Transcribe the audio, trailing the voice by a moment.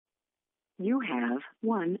You have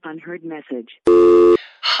one unheard message.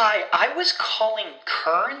 Hi, I was calling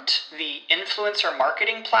Current, the influencer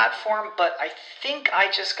marketing platform, but I think I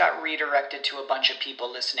just got redirected to a bunch of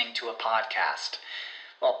people listening to a podcast.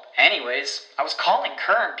 Well, anyways, I was calling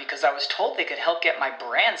Current because I was told they could help get my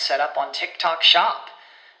brand set up on TikTok Shop,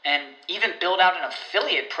 and even build out an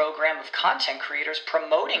affiliate program of content creators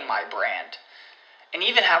promoting my brand, and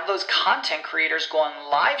even have those content creators go on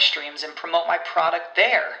live streams and promote my product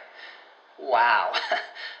there. Wow,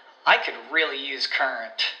 I could really use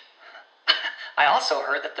Current. I also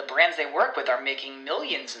heard that the brands they work with are making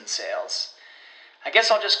millions in sales. I guess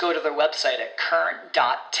I'll just go to their website at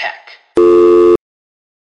current.tech.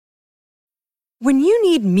 When you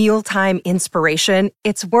need mealtime inspiration,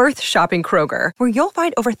 it's worth shopping Kroger, where you'll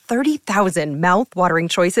find over 30,000 mouth-watering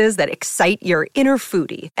choices that excite your inner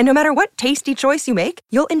foodie. And no matter what tasty choice you make,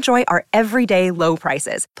 you'll enjoy our everyday low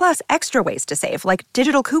prices, plus extra ways to save, like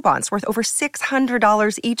digital coupons worth over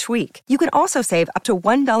 $600 each week. You can also save up to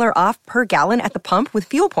 $1 off per gallon at the pump with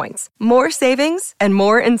fuel points. More savings and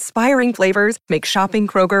more inspiring flavors make shopping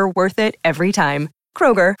Kroger worth it every time.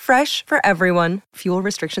 Kroger, fresh for everyone. Fuel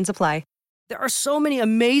restrictions apply. There are so many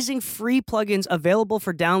amazing free plugins available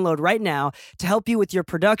for download right now to help you with your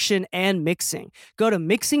production and mixing. Go to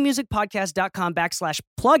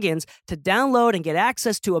mixingmusicpodcast.com/plugins to download and get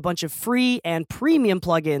access to a bunch of free and premium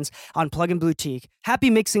plugins on Plugin Boutique. Happy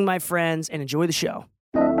mixing, my friends, and enjoy the show.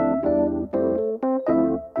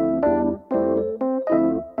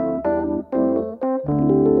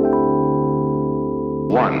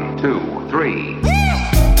 One, two, three.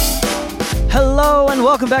 Hello and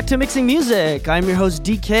welcome back to Mixing Music. I'm your host,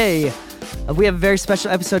 DK. We have a very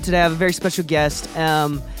special episode today. I have a very special guest.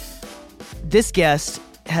 This guest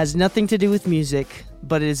has nothing to do with music,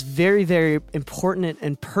 but it is very, very important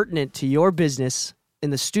and pertinent to your business in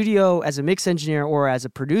the studio as a mix engineer or as a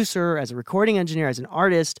producer, as a recording engineer, as an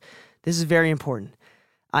artist. This is very important.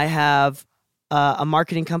 I have a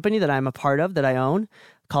marketing company that I'm a part of, that I own,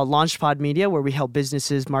 called Launchpod Media, where we help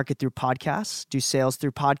businesses market through podcasts, do sales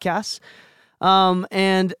through podcasts.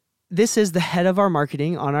 And this is the head of our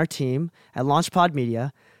marketing on our team at Launchpod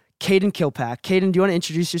Media, Caden Kilpack. Caden, do you want to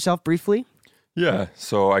introduce yourself briefly? Yeah,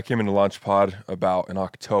 so I came into Launchpod about in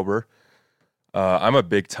October. I'm a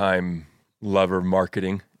big-time lover of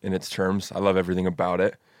marketing in its terms. I love everything about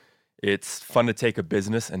it. It's fun to take a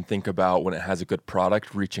business and think about when it has a good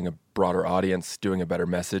product, reaching a broader audience, doing a better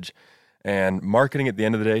message. And marketing at the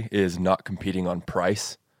end of the day is not competing on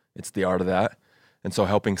price. It's the art of that. And so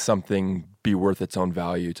helping something be worth its own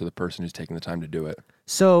value to the person who's taking the time to do it.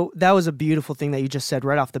 So that was a beautiful thing that you just said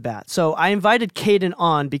right off the bat. So I invited Caden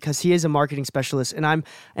on because he is a marketing specialist, and I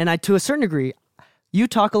to a certain degree, you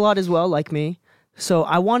talk a lot as well, like me. So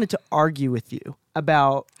I wanted to argue with you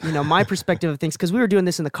about, my perspective of things, because we were doing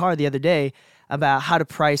this in the car the other day about how to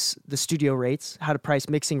price the studio rates, how to price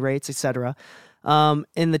mixing rates, etc.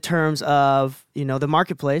 In the terms of, the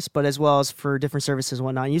marketplace, but as well as for different services and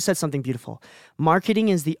whatnot. And you said something beautiful. Marketing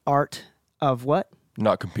is the art of what?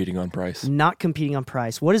 Not competing on price. Not competing on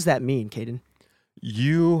price. What does that mean, Caden?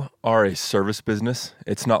 You are a service business.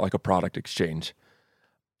 It's not like a product exchange.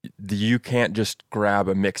 You can't just grab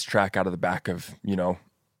a mixed track out of the back of, your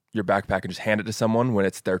backpack and just hand it to someone when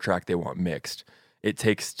it's their track they want mixed. It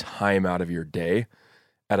takes time out of your day.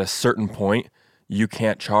 At a certain point, you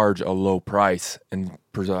can't charge a low price and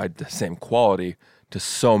provide the same quality to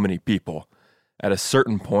so many people. At a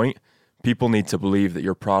certain point, people need to believe that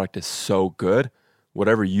your product is so good,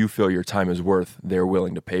 whatever you feel your time is worth, they're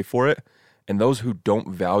willing to pay for it. And those who don't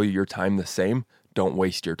value your time the same, don't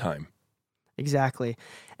waste your time. Exactly.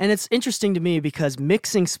 And it's interesting to me because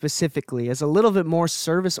mixing specifically is a little bit more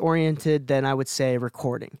service-oriented than I would say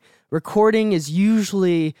recording. Recording is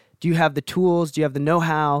usually, do you have the tools? Do you have the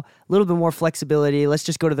know-how? A little bit more flexibility. Let's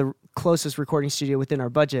just go to the closest recording studio within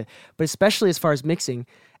our budget. But especially as far as mixing,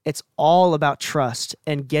 it's all about trust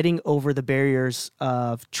and getting over the barriers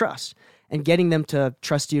of trust and getting them to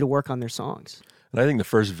trust you to work on their songs. And I think the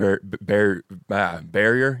first barrier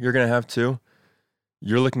you're going to have too,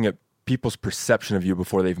 you're looking at people's perception of you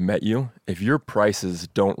before they've met you. If your prices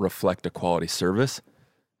don't reflect a quality service,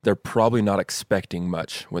 they're probably not expecting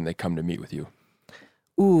much when they come to meet with you.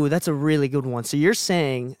 Ooh, that's a really good one. So you're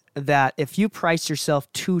saying that if you price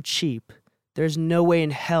yourself too cheap, there's no way in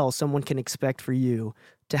hell someone can expect for you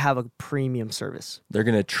to have a premium service. They're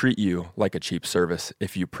going to treat you like a cheap service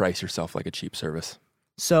if you price yourself like a cheap service.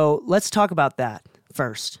 So let's talk about that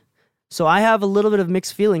first. So I have a little bit of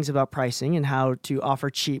mixed feelings about pricing and how to offer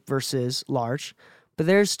cheap versus large. But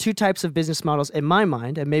there's two types of business models in my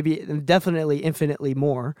mind, and maybe definitely infinitely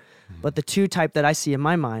more. But the two type that I see in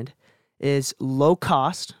my mind is low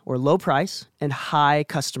cost or low price and high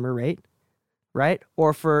customer rate, right?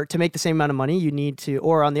 Or to make the same amount of money, you need to,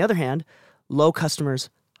 or on the other hand, low customers,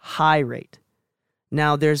 high rate.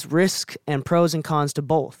 Now, there's risk and pros and cons to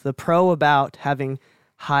both. The pro about having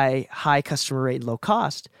high customer rate and low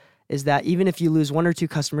cost is that even if you lose 1 or 2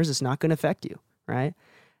 customers, it's not going to affect you, right?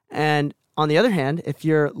 And on the other hand, if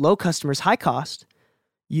you're low customers, high cost,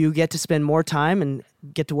 you get to spend more time and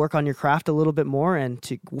get to work on your craft a little bit more and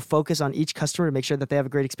to focus on each customer to make sure that they have a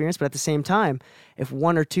great experience. But at the same time, if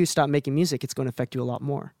 1 or 2 stop making music, it's going to affect you a lot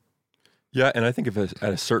more. Yeah, and I think if it's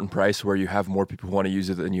at a certain price where you have more people who want to use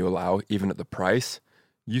it than you allow, even at the price,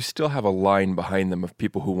 you still have a line behind them of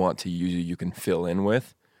people who want to use you can fill in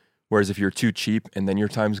with. Whereas if you're too cheap and then your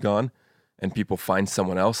time's gone and people find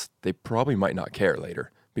someone else, they probably might not care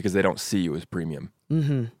later because they don't see you as premium.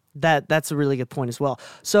 Mm-hmm. That's a really good point as well.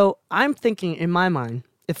 So I'm thinking in my mind,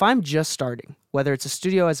 if I'm just starting, whether it's a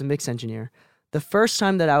studio as a mix engineer, the first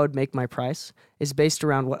time that I would make my price is based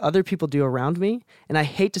around what other people do around me. And I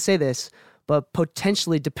hate to say this, but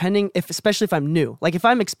potentially especially if I'm new, like if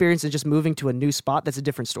I'm experienced in just moving to a new spot, that's a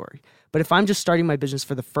different story. But if I'm just starting my business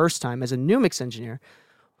for the first time as a new mix engineer,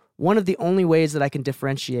 one of the only ways that I can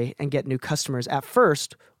differentiate and get new customers at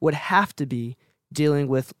first would have to be dealing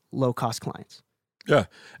with low-cost clients. Yeah,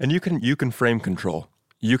 and you can frame control.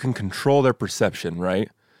 You can control their perception, right?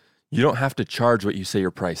 You don't have to charge what you say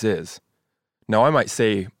your price is. Now, I might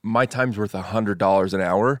say my time's worth $100 an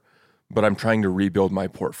hour, but I'm trying to rebuild my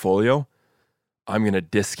portfolio. I'm going to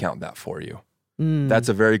discount that for you. That's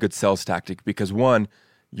a very good sales tactic because one,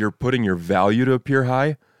 you're putting your value to appear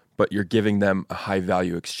high, but you're giving them a high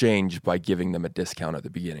value exchange by giving them a discount at the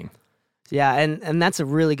beginning. Yeah, and that's a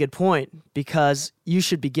really good point because you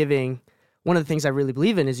should be giving, one of the things I really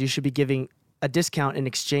believe in is you should be giving a discount in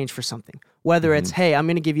exchange for something. Whether it's, hey, I'm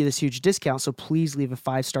going to give you this huge discount, so please leave a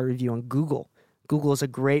 5-star review on Google. Google is a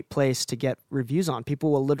great place to get reviews on.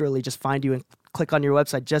 People will literally just find you and click on your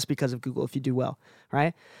website just because of Google if you do well,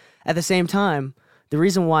 right? At the same time, the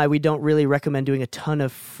reason why we don't really recommend doing a ton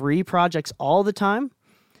of free projects all the time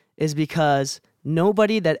is because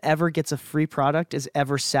nobody that ever gets a free product is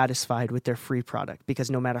ever satisfied with their free product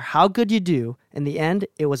because no matter how good you do, in the end,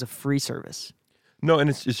 it was a free service. No, and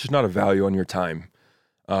it's just not a value on your time.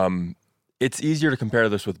 It's easier to compare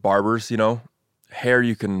this with barbers, Hair,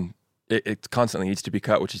 it constantly needs to be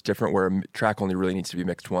cut, which is different, where a track only really needs to be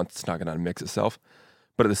mixed once. It's not going to mix itself.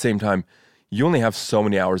 But at the same time, you only have so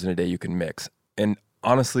many hours in a day you can mix. And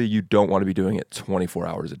honestly, you don't want to be doing it 24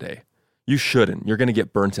 hours a day. You shouldn't. You're going to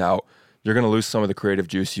get burnt out. You're going to lose some of the creative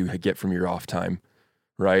juice you get from your off time,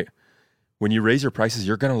 right? When you raise your prices,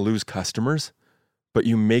 you're going to lose customers, but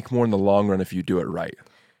you make more in the long run if you do it right.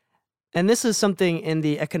 And this is something in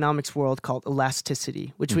the economics world called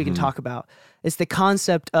elasticity, which we can talk about. It's the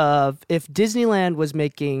concept of if Disneyland was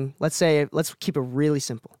making, let's keep it really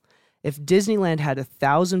simple. If Disneyland had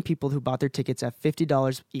 1,000 people who bought their tickets at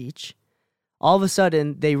 $50 each, all of a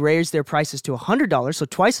sudden they raised their prices to $100, so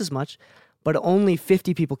twice as much, but only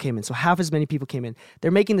 50 people came in, so half as many people came in. They're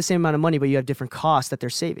making the same amount of money, but you have different costs that they're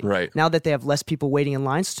saving. Right. Now that they have less people waiting in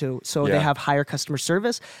lines they have higher customer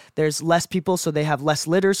service. There's less people, so they have less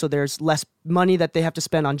litter, so there's less money that they have to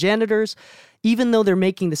spend on janitors. Even though they're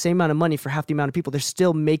making the same amount of money for half the amount of people, they're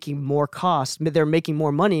still making more costs. They're making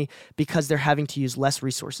more money because they're having to use less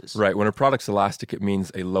resources. Right. When a product's elastic, it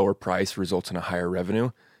means a lower price results in a higher revenue.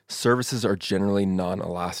 Services are generally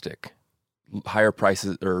non-elastic. Higher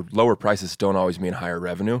prices or lower prices don't always mean higher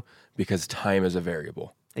revenue because time is a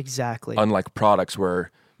variable. Exactly. Unlike products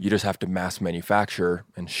where you just have to mass manufacture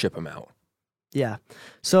and ship them out. Yeah.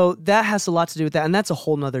 So that has a lot to do with that. And that's a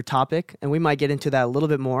whole nother topic. And we might get into that a little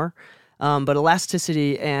bit more. But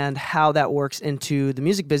elasticity and how that works into the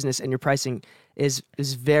music business and your pricing is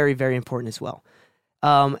very, very important as well.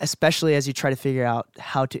 Especially as you try to figure out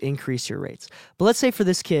how to increase your rates. But let's say for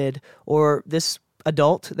this kid or this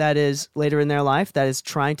adult that is later in their life that is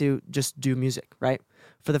trying to just do music, right?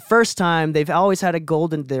 For the first time, they've always had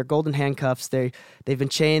their golden handcuffs. They've been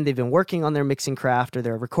chained. They've been working on their mixing craft or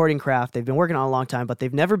their recording craft. They've been working on it a long time, but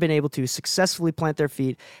they've never been able to successfully plant their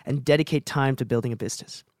feet and dedicate time to building a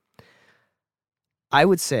business. I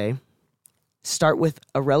would say start with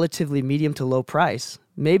a relatively medium to low price,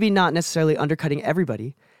 maybe not necessarily undercutting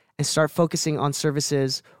everybody, and start focusing on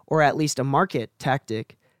services or at least a market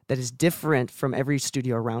tactic that is different from every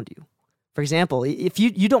studio around you. For example, if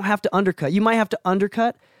you don't have to undercut, you might have to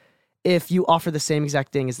undercut if you offer the same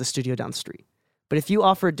exact thing as the studio down the street. But if you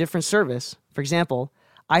offer a different service, for example,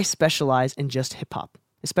 I specialize in just hip hop,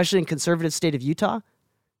 especially in conservative state of Utah.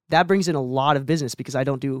 That brings in a lot of business because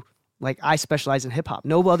I specialize in hip hop.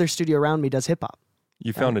 No other studio around me does hip hop.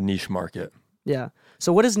 You found a niche market. Yeah.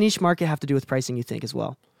 So what does niche market have to do with pricing, you think, as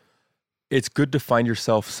well? It's good to find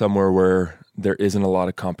yourself somewhere where there isn't a lot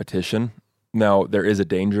of competition. Now, there is a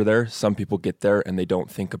danger there. Some people get there and they don't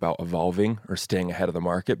think about evolving or staying ahead of the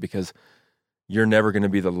market because you're never going to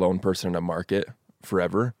be the lone person in a market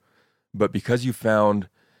forever. But because you found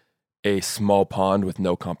a small pond with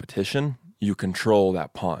no competition, you control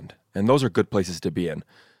that pond. And those are good places to be in.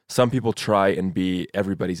 Some people try and be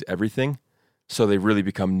everybody's everything, so they really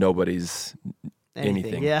become nobody's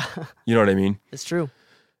anything. Yeah. You know what I mean? It's true.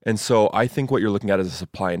 And so I think what you're looking at is a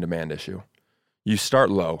supply and demand issue. You start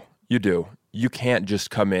low. You do. You can't just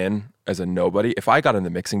come in as a nobody. If I got in the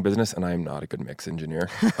mixing business, and I'm not a good mix engineer,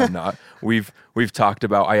 I'm not. We've talked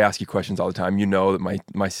about, I ask you questions all the time. You know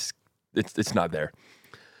that it's not there.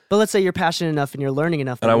 But let's say you're passionate enough and you're learning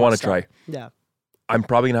enough. And I want to try. Yeah. I'm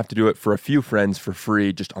probably going to have to do it for a few friends for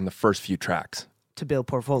free just on the first few tracks. To build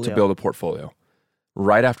portfolio. To build a portfolio.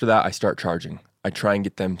 Right after that, I start charging. I try and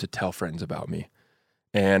get them to tell friends about me.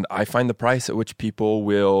 And I find the price at which people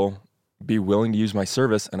will be willing to use my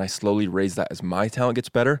service, and I slowly raise that as my talent gets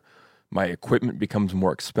better, my equipment becomes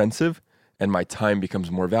more expensive, and my time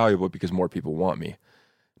becomes more valuable because more people want me.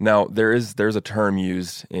 Now, there's a term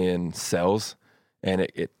used in sales, and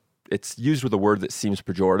it's used with a word that seems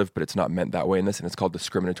pejorative, but it's not meant that way in this, and it's called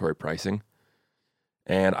discriminatory pricing.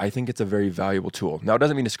 And I think it's a very valuable tool. Now, it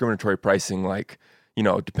doesn't mean discriminatory pricing like,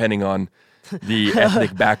 depending on the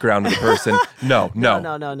ethnic background of the person. No.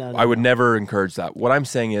 I would never encourage that. What I'm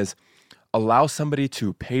saying is allow somebody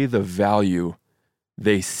to pay the value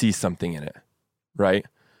they see something in it, right?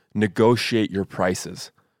 Negotiate your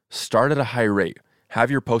prices. Start at a high rate. Have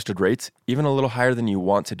your posted rates even a little higher than you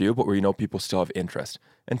want to do, but where people still have interest.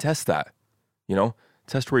 And test that,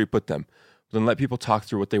 test where you put them. Then let people talk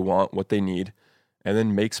through what they want, what they need, and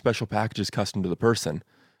then make special packages custom to the person.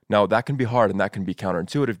 Now, that can be hard and that can be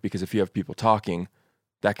counterintuitive because if you have people talking,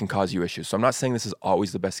 that can cause you issues. So I'm not saying this is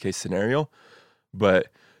always the best case scenario, but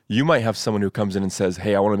you might have someone who comes in and says,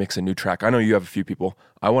 hey, I want to mix a new track. I know you have a few people.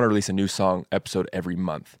 I want to release a new song episode every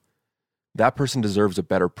month. That person deserves a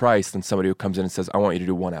better price than somebody who comes in and says, I want you to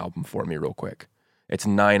do one album for me real quick. It's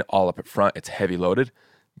 9 all up at front. It's heavy loaded.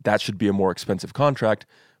 That should be a more expensive contract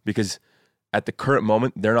because at the current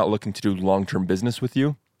moment, they're not looking to do long-term business with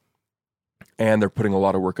you, and they're putting a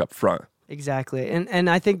lot of work up front. Exactly. And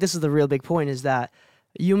I think this is the real big point is that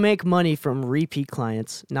you make money from repeat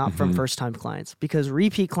clients, not from first-time clients, because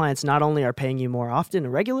repeat clients not only are paying you more often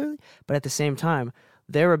and regularly, but at the same time,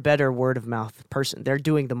 they're a better word-of-mouth person. They're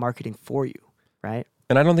doing the marketing for you, right?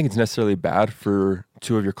 And I don't think it's necessarily bad for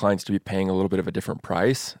 2 of your clients to be paying a little bit of a different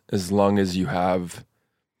price as long as you have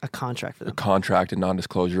a contract for them. A contract, a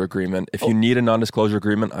non-disclosure agreement. If you need a non-disclosure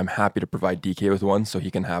agreement, I'm happy to provide DK with one so he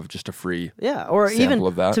can have just a free or sample even,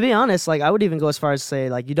 of that. To be honest, I would even go as far as say,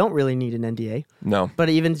 you don't really need an NDA. No. But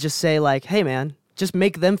even just say, hey, man, just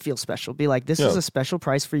make them feel special. Be like, this is a special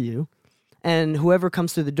price for you. And whoever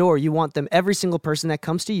comes through the door, you want them, every single person that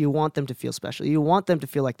comes to you, you want them to feel special. You want them to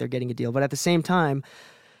feel like they're getting a deal. But at the same time,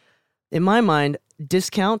 in my mind,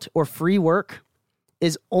 discount or free work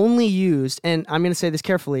is only used, and I'm going to say this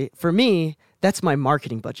carefully, for me, that's my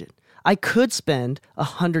marketing budget. I could spend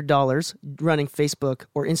 $100 running Facebook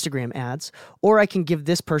or Instagram ads, or I can give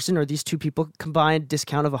this person or these 2 people combined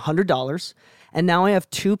discount of $100, and now I have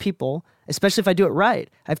 2 people, especially if I do it right,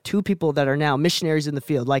 I have 2 people that are now missionaries in the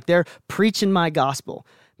field. they're preaching my gospel,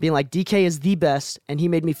 being like, DK is the best, and he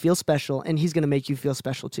made me feel special, and he's going to make you feel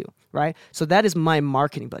special too, right? So that is my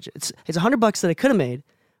marketing budget. It's $100 that I could have made,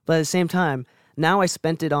 but at the same time, now I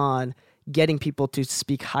spent it on getting people to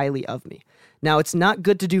speak highly of me. Now, it's not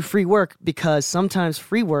good to do free work because sometimes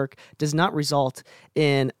free work does not result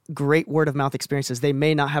in great word-of-mouth experiences. They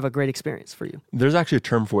may not have a great experience for you. There's actually a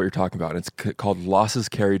term for what you're talking about. It's called losses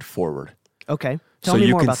carried forward. Okay. Tell me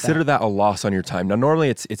more about that. So you consider that a loss on your time. Now, normally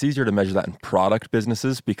it's easier to measure that in product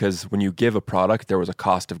businesses because when you give a product, there was a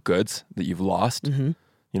cost of goods that you've lost.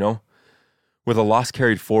 With a loss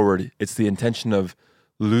carried forward, it's the intention of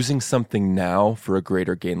losing something now for a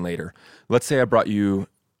greater gain later. Let's say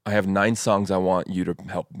I have 9 songs I want you to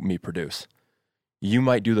help me produce. You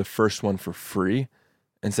might do the first one for free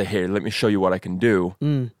and say, hey, let me show you what I can do.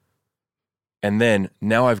 And then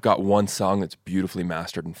now I've got 1 song that's beautifully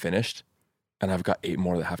mastered and finished, and I've got 8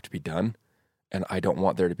 more that have to be done. And I don't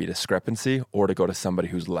want there to be discrepancy or to go to somebody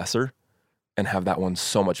who's lesser and have that one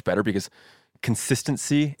so much better because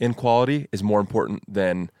consistency in quality is more important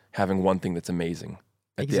than having one thing that's amazing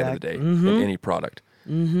at the end of the day in any product.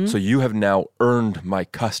 So you have now earned my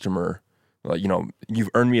customer, you've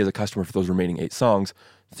earned me as a customer for those remaining 8 songs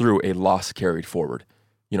through a loss carried forward.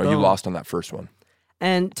 You lost on that first one.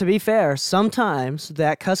 And to be fair, sometimes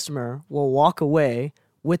that customer will walk away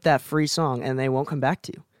with that free song and they won't come back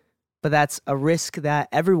to you. But that's a risk that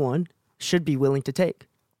everyone should be willing to take.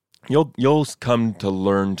 You'll come to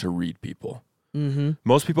learn to read people. Mm-hmm.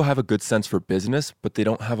 Most people have a good sense for business, but they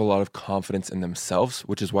don't have a lot of confidence in themselves,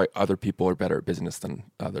 which is why other people are better at business than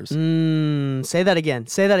others. Say that again.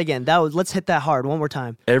 Let's hit that hard one more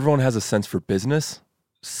time. Everyone has a sense for business.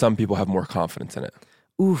 Some people have more confidence in it.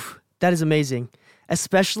 Oof, that is amazing.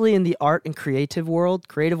 Especially in the art and creative world.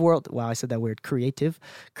 Wow, I said that weird.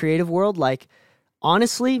 Creative world. Like,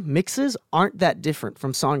 honestly, mixes aren't that different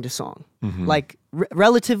from song to song. Mm-hmm. Like,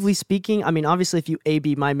 relatively speaking, I mean, obviously, if you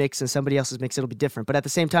A-B my mix and somebody else's mix, it'll be different. But at the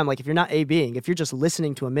same time, like, if you're not A-Bing, if you're just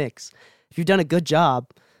listening to a mix, if you've done a good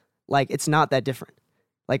job, like, it's not that different.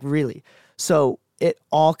 Like, really. So it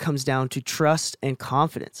all comes down to trust and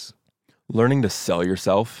confidence. Learning to sell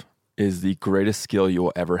yourself is the greatest skill you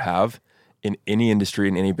will ever have in any industry,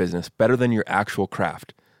 in any business. Better than your actual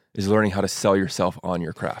craft is learning how to sell yourself on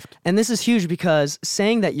your craft. And this is huge because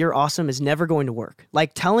saying that you're awesome is never going to work.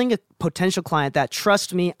 Like telling a potential client that,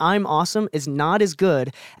 trust me, I'm awesome is not as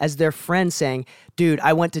good as their friend saying, dude,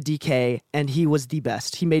 I went to DK and he was the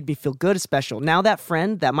best. He made me feel good, special. Now that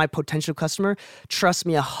friend, that my potential customer, trusts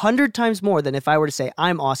me 100 times more than if I were to say,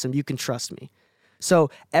 I'm awesome, you can trust me. So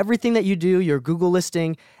everything that you do, your Google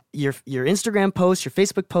listing, your Instagram post, your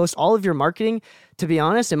Facebook post, all of your marketing, to be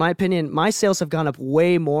honest, in my opinion, my sales have gone up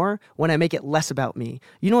way more when I make it less about me.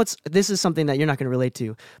 You know this is something that you're not going to relate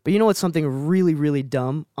to, but you know what's something really, really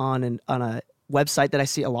dumb on a website that I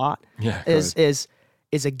see a lot? Yeah, is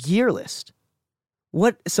a gear list.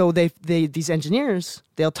 So these engineers,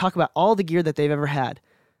 they'll talk about all the gear that they've ever had.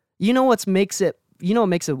 What makes a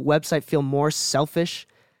website feel more selfish?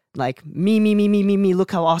 Like me,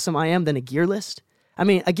 look how awesome I am, than a gear list? I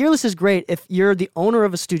mean, a gear list is great if you're the owner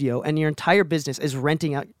of a studio and your entire business is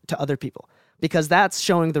renting out to other people, because that's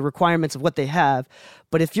showing the requirements of what they have.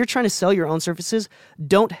 But if you're trying to sell your own services,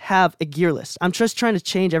 don't have a gear list. I'm just trying to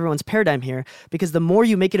change everyone's paradigm here, because the more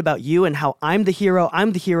you make it about you and how I'm the hero, I'm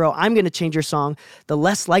going to change your song, the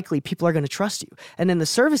less likely people are going to trust you. And in the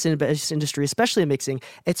service industry, especially in mixing,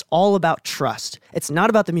 it's all about trust. It's not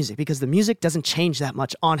about the music, because the music doesn't change that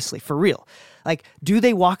much, honestly, for real. Like, do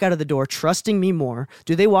they walk out of the door trusting me more?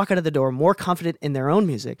 Do they walk out of the door more confident in their own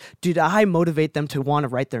music? Did I motivate them to want to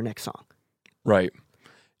write their next song? Right.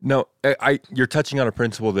 No, you're touching on a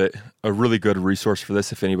principle that a really good resource for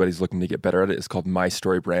this, if anybody's looking to get better at it, is called My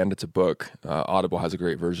Story Brand. It's a book. Audible has a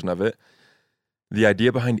great version of it. The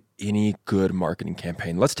idea behind any good marketing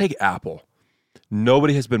campaign. Let's take Apple.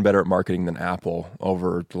 Nobody has been better at marketing than Apple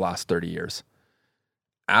over the last 30 years.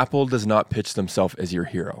 Apple does not pitch themselves as your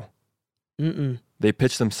hero. Mm-mm. They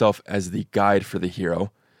pitch themselves as the guide for the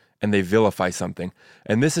hero, and they vilify something.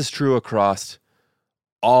 And this is true across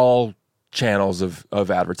all channels of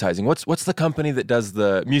advertising. What's the company that does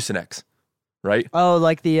the Mucinex, right? Oh,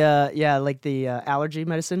 like the allergy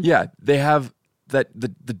medicine? Yeah, they have the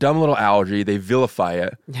dumb little allergy. They vilify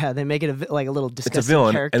it. Yeah, they make it like a little disgusting It's a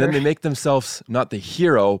villain, character. and then they make themselves not the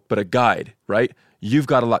hero, but a guide, right? You've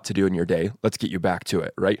got a lot to do in your day. Let's get you back to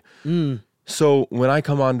it, right? So when I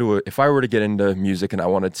come onto if I were to get into music and I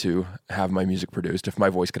wanted to have my music produced, if my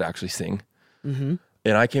voice could actually sing, mm-hmm.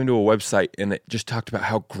 and I came to a website and it just talked about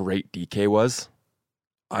how great DK was,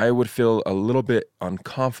 I would feel a little bit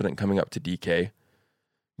unconfident coming up to DK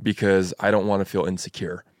because I don't want to feel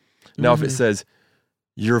insecure. Now, if it says,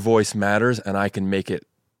 your voice matters and I can make it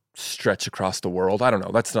stretch across the world, I don't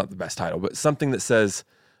know, that's not the best title, but something that says,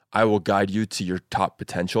 I will guide you to your top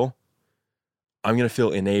potential, I'm going to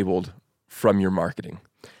feel enabled from your marketing.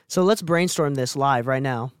 So let's brainstorm this live right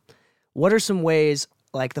now. What are some ways,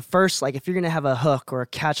 like the first, like if you're going to have a hook or a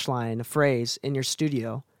catch line, a phrase in your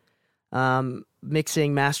studio,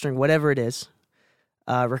 mixing, mastering, whatever it is,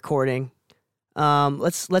 recording,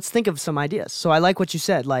 let's think of some ideas. So I like what you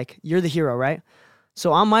said, like you're the hero, right?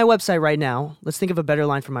 So on my website right now, let's think of a better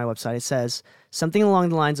line for my website. It says something along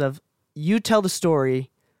the lines of, you tell the story,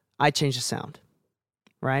 I change the sound,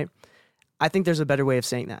 right? I think there's a better way of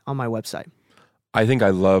saying that on my website. I think I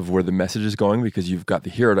love where the message is going because you've got the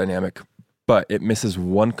hero dynamic, but it misses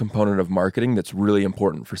one component of marketing that's really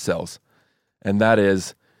important for sales. And that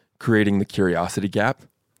is creating the curiosity gap,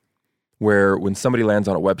 where when somebody lands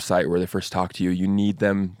on a website where they first talk to you, you need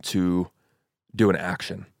them to do an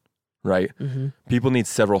action, right? Mm-hmm. People need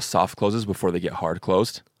several soft closes before they get hard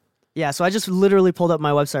closed. Yeah, so I just literally pulled up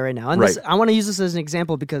my website right now. And Right. I want to use this as an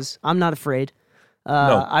example because I'm not afraid.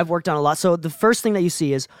 No. I've worked on a lot. So the first thing that you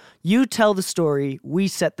see is, you tell the story, we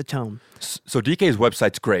set the tone. So DK's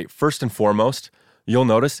website's great. First and foremost, you'll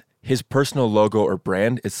notice his personal logo or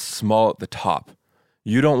brand is small at the top.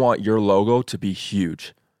 You don't want your logo to be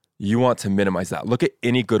huge. You want to minimize that. Look at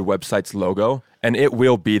any good website's logo, and it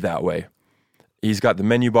will be that way. He's got the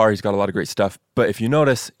menu bar. He's got a lot of great stuff. But if you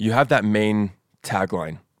notice, you have that main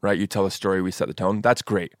tagline, right? You tell a story, we set the tone. That's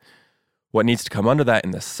great. What needs to come under that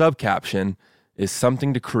in the subcaption is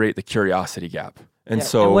something to create the curiosity gap. And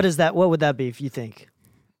so what is that? What would that be if you think?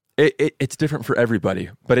 It's different for everybody,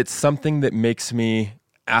 but it's something that makes me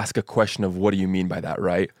ask a question of what do you mean by that,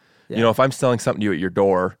 right? Yeah. You know, if I'm selling something to you at your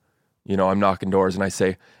door, you know, I'm knocking doors and I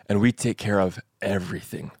say, and we take care of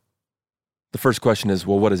everything. The first question is,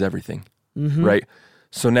 well, what is everything? Right?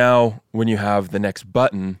 So now when you have the next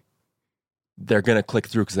button, they're going to click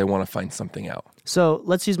through because they want to find something out. So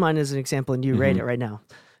let's use mine as an example and you rate it right now.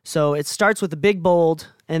 So it starts with a big bold,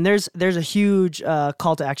 and there's a huge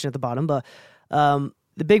call to action at the bottom, but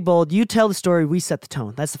the big bold, you tell the story, we set the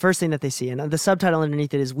tone. That's the first thing that they see. And the subtitle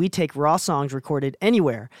underneath it is, we take raw songs recorded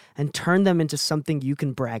anywhere and turn them into something you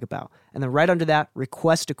can brag about. And then right under that,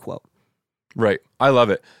 request a quote. Right. I love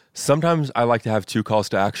it. Sometimes I like to have two calls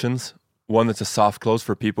to actions. One that's a soft close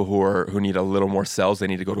for people who need a little more sales. They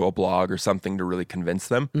need to go to a blog or something to really convince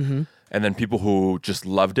them. And then people who just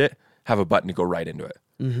loved it have a button to go right into it.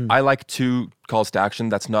 I like two calls to action.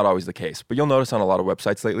 That's not always the case. But you'll notice on a lot of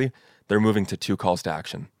websites lately, they're moving to two calls to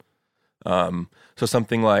action. So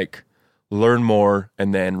something like learn more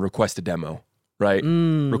and then request a demo, right?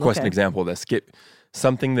 Request an example of this. Get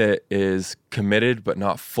something that is committed but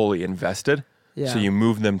not fully invested. So you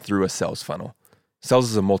move them through a sales funnel.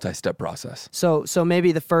 Sales is a multi-step process. So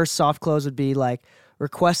maybe the first soft close would be like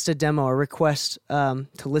request a demo or request to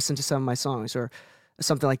listen to some of my songs or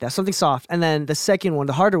something like that, something soft. And then the second one,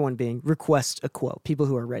 the harder one being request a quote, people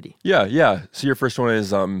who are ready. Yeah. So your first one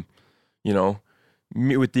is, you know,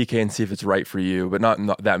 meet with DK and see if it's right for you, but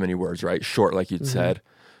not that many words, right? Short, like you'd said.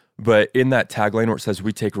 But in that tagline where it says,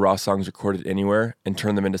 we take raw songs recorded anywhere and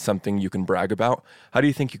turn them into something you can brag about, how do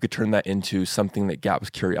you think you could turn that into something that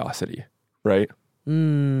gaps curiosity, right?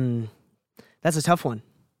 That's a tough one.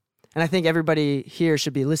 And I think everybody here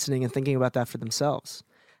should be listening and thinking about that for themselves.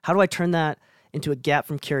 How do I turn that into a gap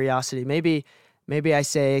from curiosity? Maybe I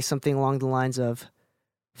say something along the lines of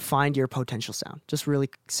find your potential sound. Just really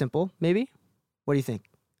simple, maybe? What do you think?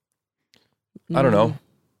 I don't know.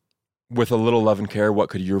 With a little love and care, what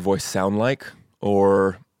could your voice sound like?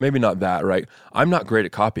 Or maybe not that, right? I'm not great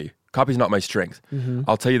at copy. Copy's not my strength.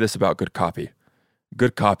 I'll tell you this about good copy.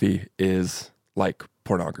 Good copy is like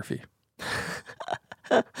pornography.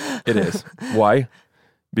 It is. Why?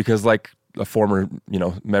 Because like a former,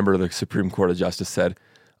 member of the Supreme Court of Justice said,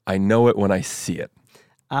 I know it when I see it.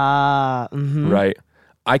 Right?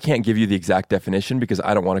 I can't give you the exact definition because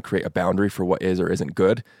I don't want to create a boundary for what is or isn't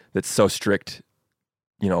good that's so strict,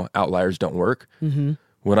 outliers don't work.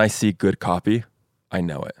 When I see good copy, I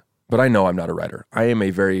know it. But I know I'm not a writer. I am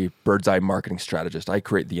a very bird's eye marketing strategist. I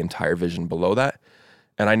create the entire vision below that.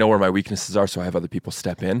 And I know where my weaknesses are, so I have other people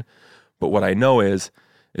step in. But what I know is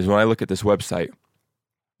when I look at this website,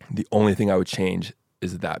 the only thing I would change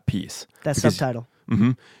is that piece. That subtitle.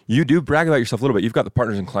 You do brag about yourself a little bit. You've got the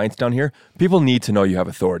partners and clients down here. People need to know you have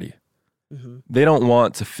authority. They don't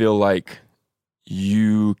want to feel like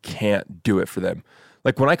you can't do it for them.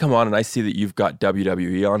 Like when I come on and I see that you've got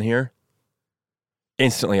WWE on here,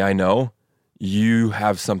 instantly I know you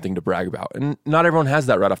have something to brag about. And not everyone has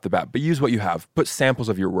that right off the bat, but use what you have. Put samples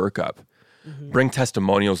of your work up. Bring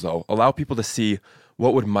testimonials though. Allow people to see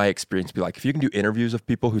what would my experience be like. If you can do interviews of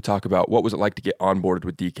people who talk about what was it like to get onboarded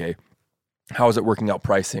with DK? How is it working out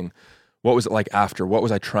pricing? What was it like after? What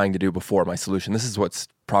was I trying to do before my solution? This is what's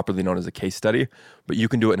properly known as a case study, but you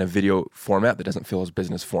can do it in a video format that doesn't feel as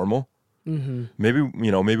business formal. Maybe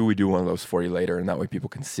we do one of those for you later, and that way people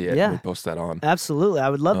can see it and we post that on. Absolutely. I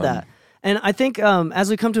would love that. And I think as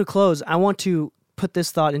we come to a close, I want to put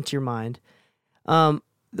this thought into your mind.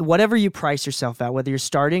 Whatever you price yourself at, whether you're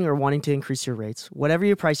starting or wanting to increase your rates, whatever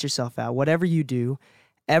you price yourself at, whatever you do,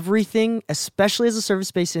 everything, especially as a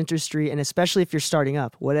service-based industry, and especially if you're starting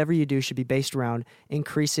up, whatever you do should be based around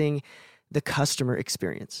increasing the customer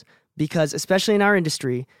experience. Because especially in our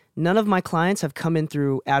industry, none of my clients have come in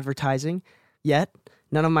through advertising yet.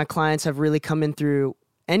 None of my clients have really come in through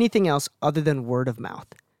anything else other than word of mouth.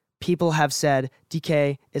 People have said,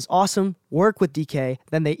 DK is awesome, work with DK.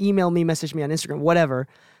 Then they email me, message me on Instagram, whatever.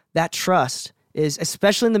 That trust is,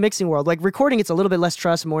 especially in the mixing world, like recording, it's a little bit less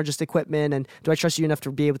trust, more just equipment. And do I trust you enough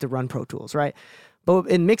to be able to run Pro Tools, right? But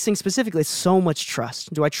in mixing specifically, it's so much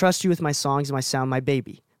trust. Do I trust you with my songs, my sound, my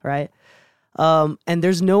baby, right? And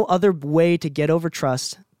there's no other way to get over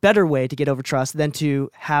trust, better way to get over trust than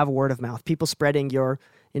to have word of mouth, people spreading your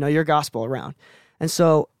gospel around. And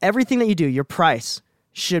so everything that you do, your price,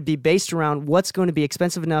 should be based around what's going to be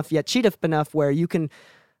expensive enough yet cheap enough where you can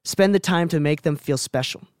spend the time to make them feel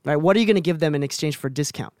special, right? What are you going to give them in exchange for a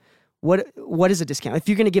discount? What is a discount? If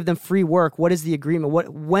you're going to give them free work, what is the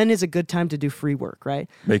agreement? When is a good time to do free work, right?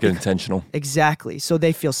 Make it intentional. Exactly. So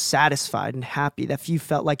they feel satisfied and happy that you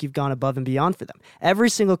felt like you've gone above and beyond for them. Every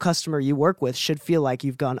single customer you work with should feel like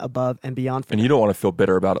you've gone above and beyond for them. And you don't want to feel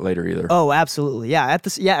bitter about it later either. Oh, absolutely. Yeah.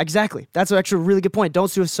 Exactly. That's actually a really good point.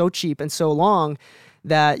 Don't do it so cheap and so long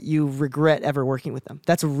that you regret ever working with them.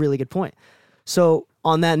 That's a really good point. So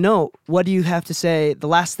on that note, what do you have to say, the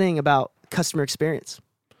last thing about customer experience?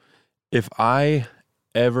 If I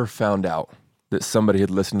ever found out that somebody had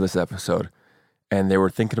listened to this episode and they were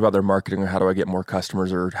thinking about their marketing or how do I get more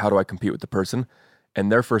customers or how do I compete with the person,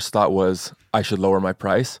 and their first thought was, I should lower my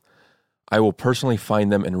price, I will personally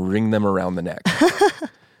find them and wring them around the neck.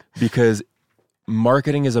 Because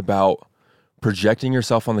marketing is about projecting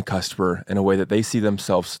yourself on the customer in a way that they see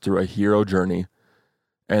themselves through a hero journey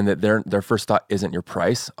and that their first thought isn't your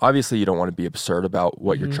price. Obviously, you don't want to be absurd about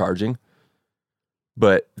what you're charging.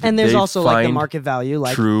 But and there's also like the market value,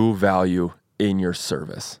 like true value in your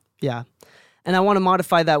service. Yeah. And I want to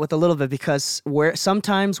modify that with a little bit because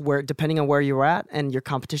sometimes depending on where you're at and your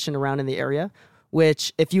competition around in the area,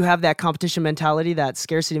 which if you have that competition mentality, that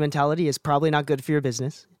scarcity mentality is probably not good for your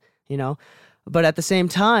business, you know? But at the same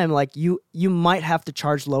time, like you might have to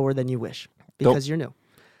charge lower than you wish because you're new.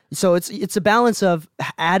 So it's a balance of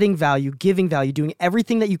adding value, giving value, doing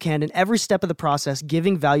everything that you can in every step of the process,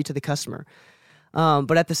 giving value to the customer.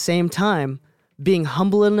 But at the same time, being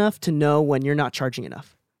humble enough to know when you're not charging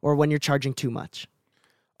enough or when you're charging too much.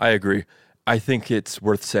 I agree. I think it's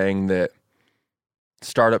worth saying that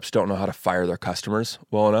startups don't know how to fire their customers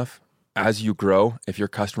well enough. As you grow, if your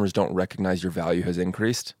customers don't recognize your value has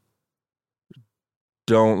increased,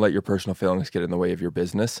 don't let your personal feelings get in the way of your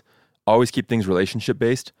business. Always keep things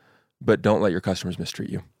relationship-based, but don't let your customers mistreat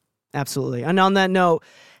you. Absolutely. And on that note,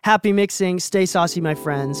 happy mixing. Stay saucy, my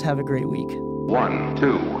friends. Have a great week. 1,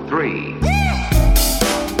 2, 3.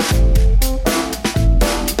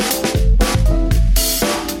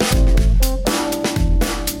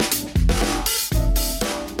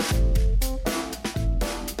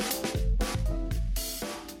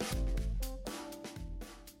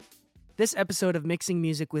 This episode of Mixing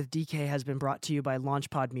Music with DK has been brought to you by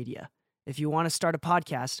LaunchPod Media. If you want to start a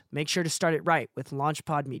podcast, make sure to start it right with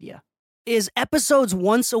LaunchPod Media. Is episodes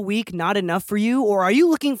once a week not enough for you, or are you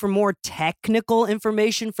looking for more technical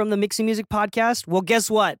information from the Mixing Music podcast? Well,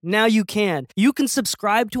 guess what? Now you can. You can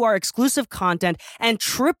subscribe to our exclusive content and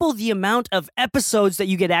triple the amount of episodes that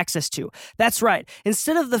you get access to. That's right.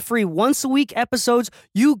 Instead of the free once a week episodes,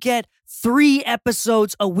 you get 3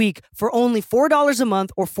 episodes a week for only $4 a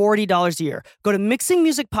month or $40 a year. Go to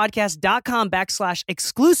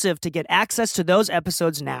mixingmusicpodcast.com/exclusive to get access to those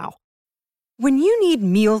episodes now. When you need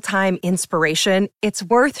mealtime inspiration, it's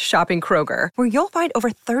worth shopping Kroger, where you'll find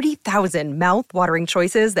over 30,000 mouth-watering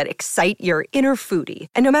choices that excite your inner foodie.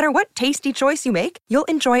 And no matter what tasty choice you make, you'll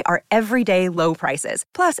enjoy our everyday low prices,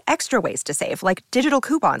 plus extra ways to save, like digital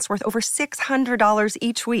coupons worth over $600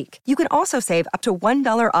 each week. You can also save up to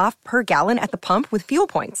 $1 off per gallon at the pump with fuel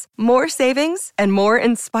points. More savings and more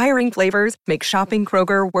inspiring flavors make shopping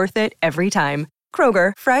Kroger worth it every time.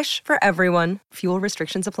 Kroger, fresh for everyone. Fuel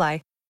restrictions apply.